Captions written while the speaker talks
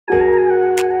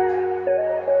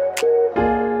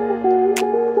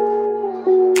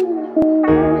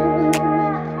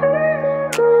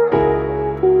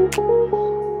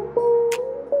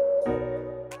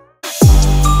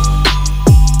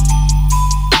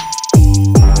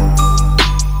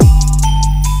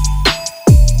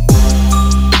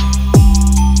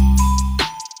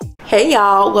Hey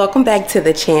y'all, welcome back to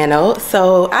the channel.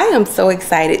 So I am so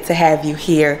excited to have you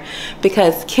here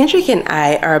because Kendrick and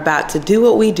I are about to do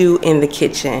what we do in the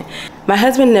kitchen. My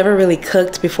husband never really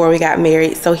cooked before we got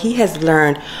married, so he has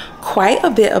learned quite a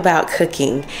bit about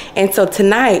cooking. And so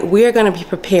tonight we are going to be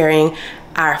preparing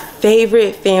our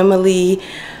favorite family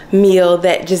meal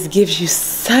that just gives you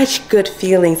such good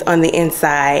feelings on the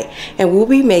inside. And we'll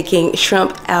be making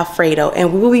shrimp Alfredo,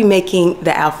 and we will be making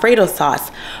the Alfredo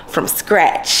sauce from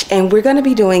scratch, and we're going to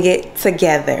be doing it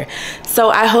together.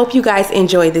 So I hope you guys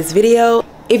enjoy this video.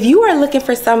 If you are looking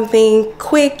for something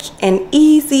quick and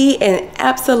easy and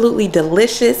absolutely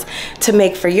delicious to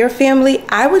make for your family,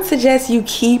 I would suggest you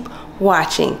keep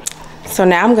watching. So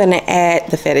now I'm going to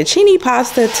add the fettuccine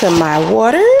pasta to my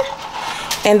water.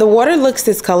 And the water looks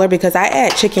this color because I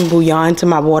add chicken bouillon to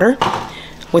my water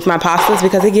with my pastas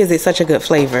because it gives it such a good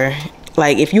flavor.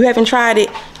 Like, if you haven't tried it,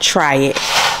 try it.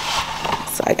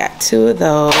 So I got 2 of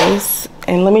those.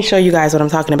 And let me show you guys what I'm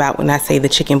talking about when I say the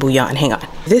chicken bouillon. Hang on.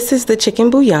 This is the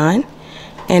chicken bouillon,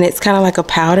 and it's kind of like a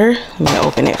powder. Let me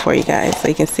open it for you guys so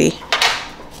you can see.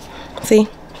 See?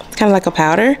 It's kind of like a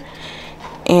powder,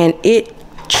 and it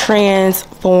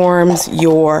transforms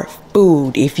your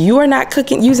food. If you are not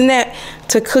using that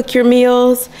to cook your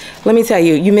meals, let me tell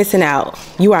you, you're missing out.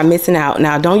 You are missing out.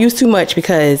 Now, don't use too much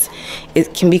because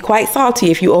it can be quite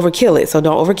salty if you overkill it. So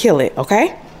don't overkill it,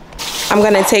 okay? I'm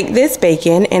gonna take this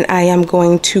bacon and I am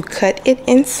going to cut it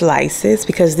in slices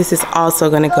because this is also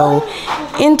gonna go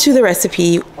into the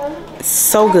recipe.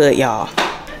 So good, y'all.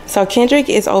 So Kendrick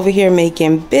is over here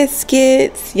making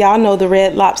biscuits. Y'all know the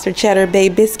Red Lobster Cheddar Bay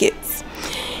biscuits.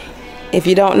 If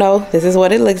you don't know, this is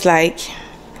what it looks like.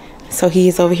 So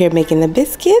he's over here making the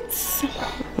biscuits.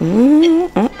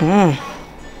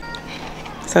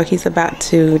 So he's about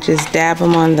to just dab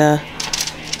them on the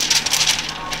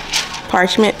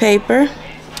parchment paper.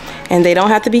 And they don't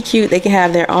have to be cute. They can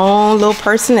have their own little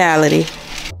personality.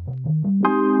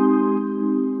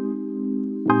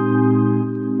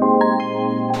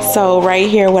 So right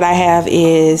here what I have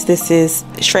is, this is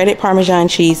shredded Parmesan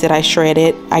cheese that I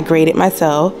shredded. I grated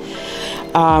myself.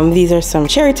 These are some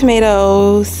cherry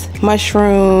tomatoes,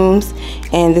 mushrooms,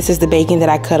 and this is the bacon that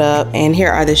I cut up. And here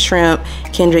are the shrimp.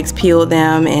 Kendrick's peeled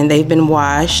them and they've been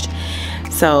washed.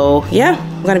 So yeah,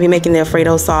 I'm gonna be making the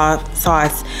Alfredo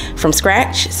sauce from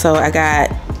scratch. So I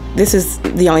got, this is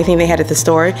the only thing they had at the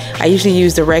store. I usually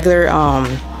use the regular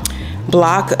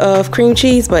block of cream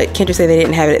cheese, but Kendrick said they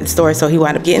didn't have it at the store, so he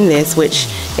wound up getting this, which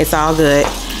it's all good.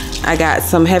 I got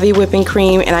some heavy whipping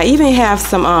cream, and I even have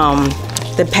some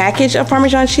the package of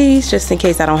Parmesan cheese just in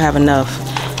case I don't have enough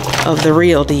of the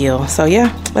real deal. So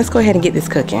yeah, let's go ahead and get this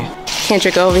cooking.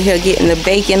 Kendrick over here getting the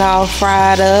bacon all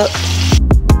fried up.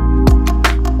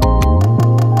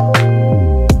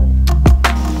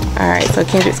 All right, so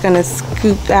Kendrick's gonna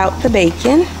scoop out the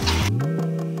bacon.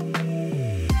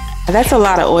 That's a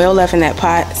lot of oil left in that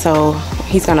pot, so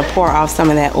he's gonna pour off some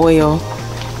of that oil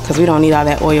because we don't need all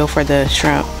that oil for the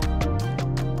shrimp.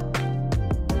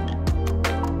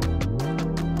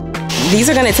 These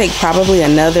are gonna take probably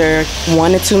another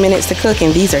 1 to 2 minutes to cook,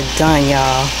 and these are done,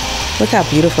 y'all. Look how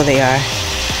beautiful they are.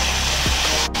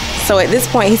 So at this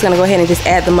point, he's gonna go ahead and just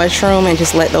add the mushroom and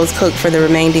just let those cook for the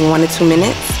remaining 1 to 2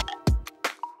 minutes.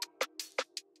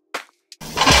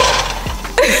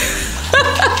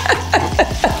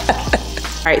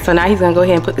 All right, so now he's gonna go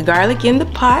ahead and put the garlic in the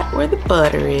pot where the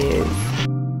butter is.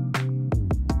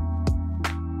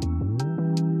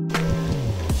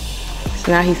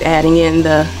 So now he's adding in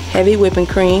the heavy whipping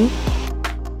cream.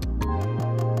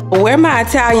 Where my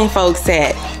Italian folks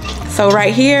at? So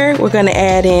right here, we're gonna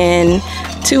add in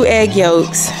 2 egg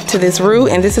yolks to this roux,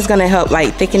 and this is gonna help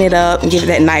like thicken it up and give it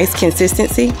that nice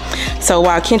consistency. So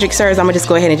while Kendrick serves, I'm gonna just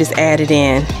go ahead and just add it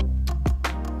in.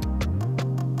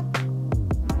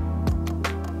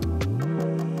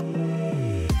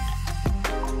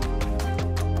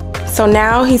 So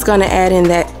now he's gonna add in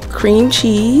that cream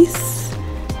cheese.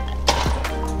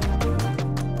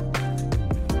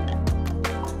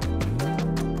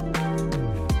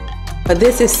 But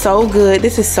this is so good.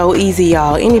 This is so easy,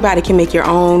 y'all. Anybody can make your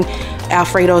own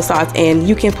Alfredo sauce, and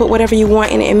you can put whatever you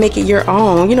want in it and make it your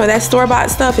own. You know, that store-bought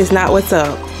stuff is not what's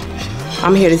up.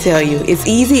 I'm here to tell you. It's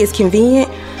easy, it's convenient,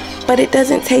 but it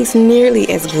doesn't taste nearly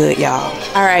as good, y'all.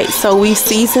 All right, so we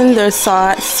seasoned the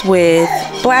sauce with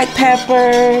black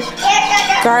pepper,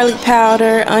 garlic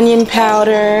powder, onion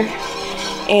powder,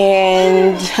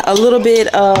 and a little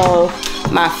bit of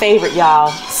my favorite, y'all,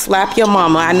 Slap Your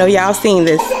Mama. I know y'all seen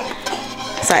this.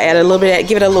 So I add a little bit of that,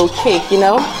 give it a little kick, you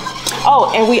know?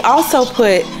 Oh, and we also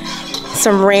put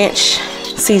some ranch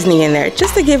seasoning in there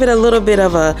just to give it a little bit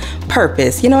of a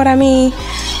purpose, you know what I mean?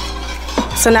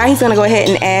 So now he's gonna go ahead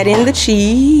and add in the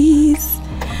cheese.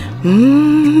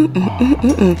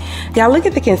 Y'all, look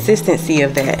at the consistency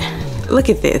of that. Look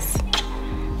at this.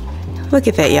 Look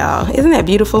at that, y'all. Isn't that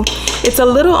beautiful? It's a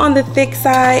little on the thick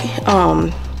side,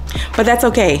 but that's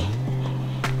okay.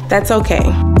 That's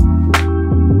okay.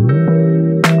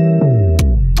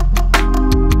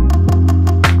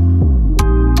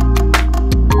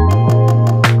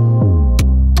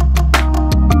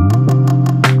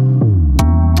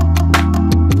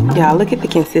 Y'all, look at the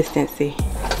consistency.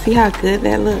 See how good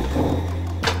that looks?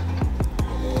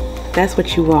 That's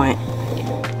what you want.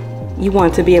 You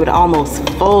want to be able to almost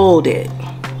fold it.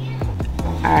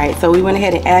 All right, so we went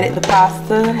ahead and added the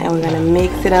pasta and we're gonna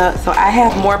mix it up. So I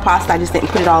have more pasta, I just didn't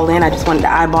put it all in. I just wanted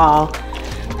to eyeball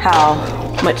how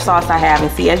much sauce I have.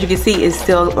 And see, as you can see, it's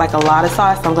still like a lot of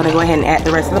sauce. So I'm gonna go ahead and add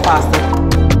the rest of the pasta.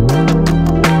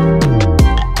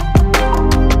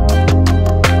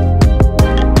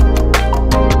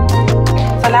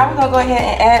 Now we're gonna go ahead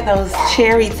and add those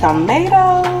cherry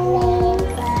tomatoes.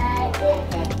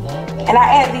 And I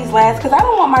add these last because I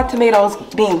don't want my tomatoes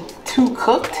being too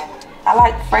cooked. I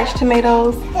like fresh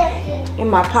tomatoes in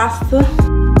my pasta.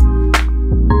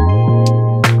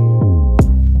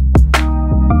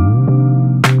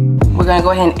 We're gonna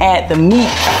go ahead and add the meat.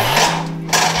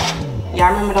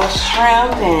 Y'all remember those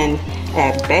shrimp and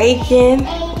that bacon?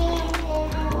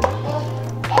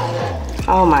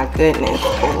 Oh my goodness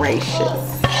gracious.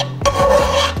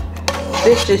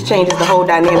 This just changes the whole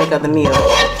dynamic of the meal.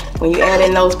 When you add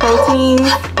in those proteins,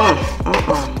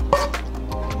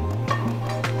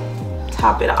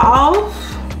 top it off.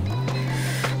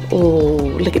 Oh,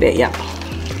 look at that, y'all.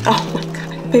 Oh my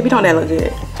God, baby, don't that look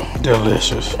good?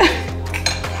 Delicious.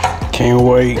 Can't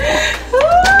wait.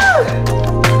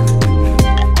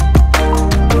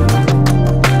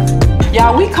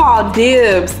 Y'all, we call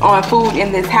dibs on food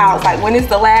in this house. Like when it's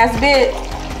the last bit,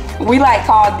 we like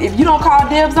call, if you don't call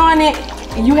dibs on it,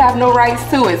 you have no rights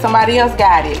to it. Somebody else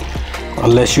got it.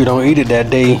 Unless you don't eat it that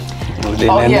day. Then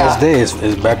that next day it's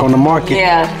back on the market.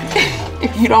 Yeah.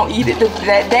 If you don't eat it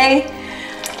that day,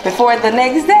 before the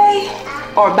next day,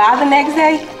 or by the next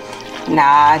day,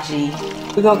 nah, G.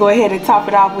 We're gonna go ahead and top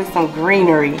it off with some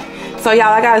greenery. So y'all,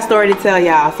 I got a story to tell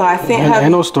y'all. So I sent her.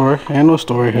 Ain't no story. Ain't no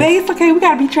story here. It's okay. We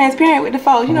gotta be transparent with the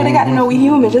folks. You know, they got to know we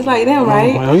human just like them,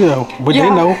 right? Well, you know, but they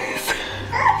know.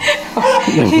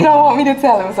 She don't want me to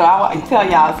tell him, so I want to tell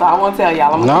y'all. So I won't tell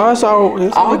y'all. No, it's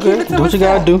all good. Do what you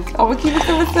gotta do. I'm gonna keep it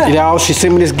to myself. Y'all, she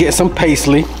sent me this. Get some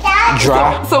paisley,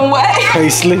 dry. Some what?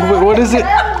 Paisley. What is it?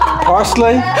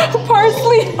 Parsley.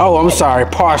 Parsley. Oh, I'm sorry.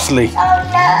 Parsley.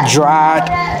 Dried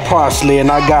parsley, and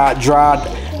I got dried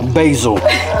basil.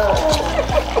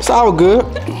 It's all good.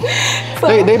 So,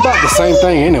 they about the same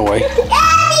thing anyway.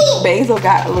 Basil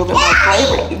got a little bit more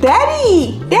flavor.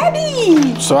 Daddy.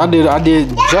 So I did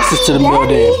justice to the meal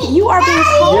then. You are being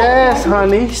spoiled. Yes,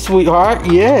 honey, sweetheart.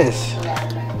 Yes.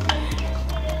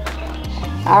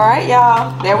 All right,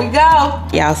 y'all. There we go.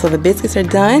 Y'all, so the biscuits are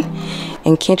done,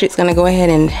 and Kendrick's gonna go ahead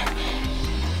and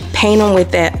paint them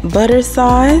with that butter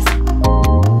sauce.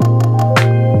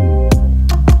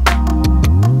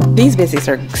 These biscuits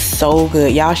are so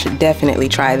good. Y'all should definitely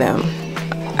try them.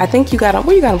 I think you got them.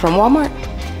 Where you got them from? Walmart?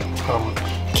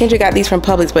 Kendrick got these from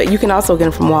Publix, but you can also get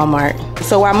them from Walmart.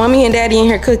 So while Mommy and Daddy in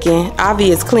here cooking,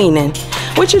 Avi is cleaning.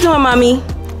 What you doing, Mommy?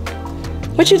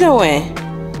 What you doing?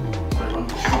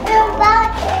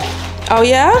 Oh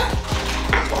yeah?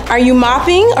 Are you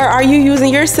mopping or are you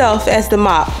using yourself as the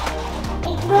mop?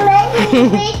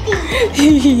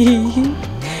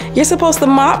 You're supposed to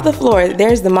mop the floor.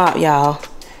 There's the mop, y'all.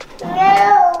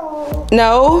 No.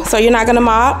 No? So you're not gonna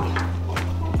mop?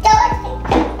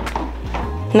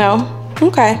 No?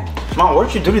 Okay. Mom, what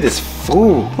did you do to this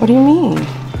food? What do you mean?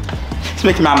 It's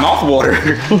making my mouth water.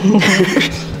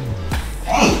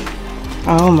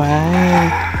 Oh my.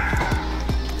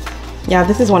 Y'all,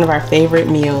 this is one of our favorite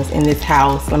meals in this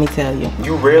house, let me tell you.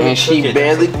 You rarely and she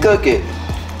barely cook it.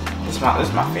 This is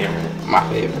my favorite. My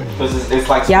favorite. It's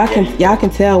like Y'all can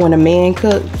tell when a man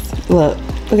cooks. Look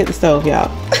at the stove,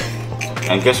 y'all.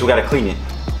 And guess who gotta clean it?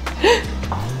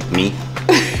 Me.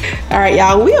 All right,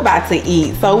 y'all, we about to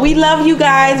eat. So we love you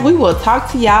guys. We will talk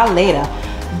to y'all later.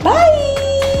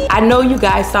 Bye. I know you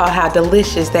guys saw how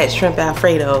delicious that shrimp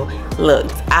Alfredo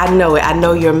looked. I know it. I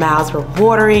know your mouths were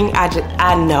watering.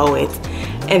 I know it.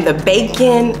 And the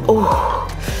bacon, oh,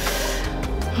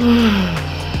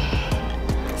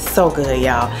 so good,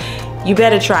 y'all. You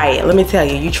better try it. Let me tell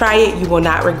you, you try it, you will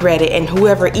not regret it. And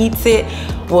whoever eats it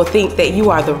will think that you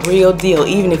are the real deal,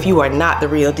 even if you are not the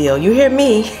real deal. You hear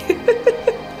me?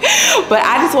 But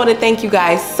I just want to thank you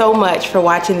guys so much for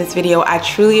watching this video. I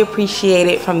truly appreciate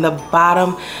it from the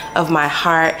bottom of my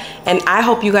heart. And I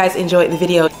hope you guys enjoyed the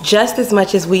video just as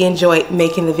much as we enjoyed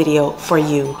making the video for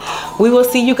you. We will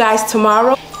see you guys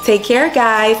tomorrow. Take care,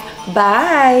 guys.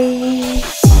 Bye.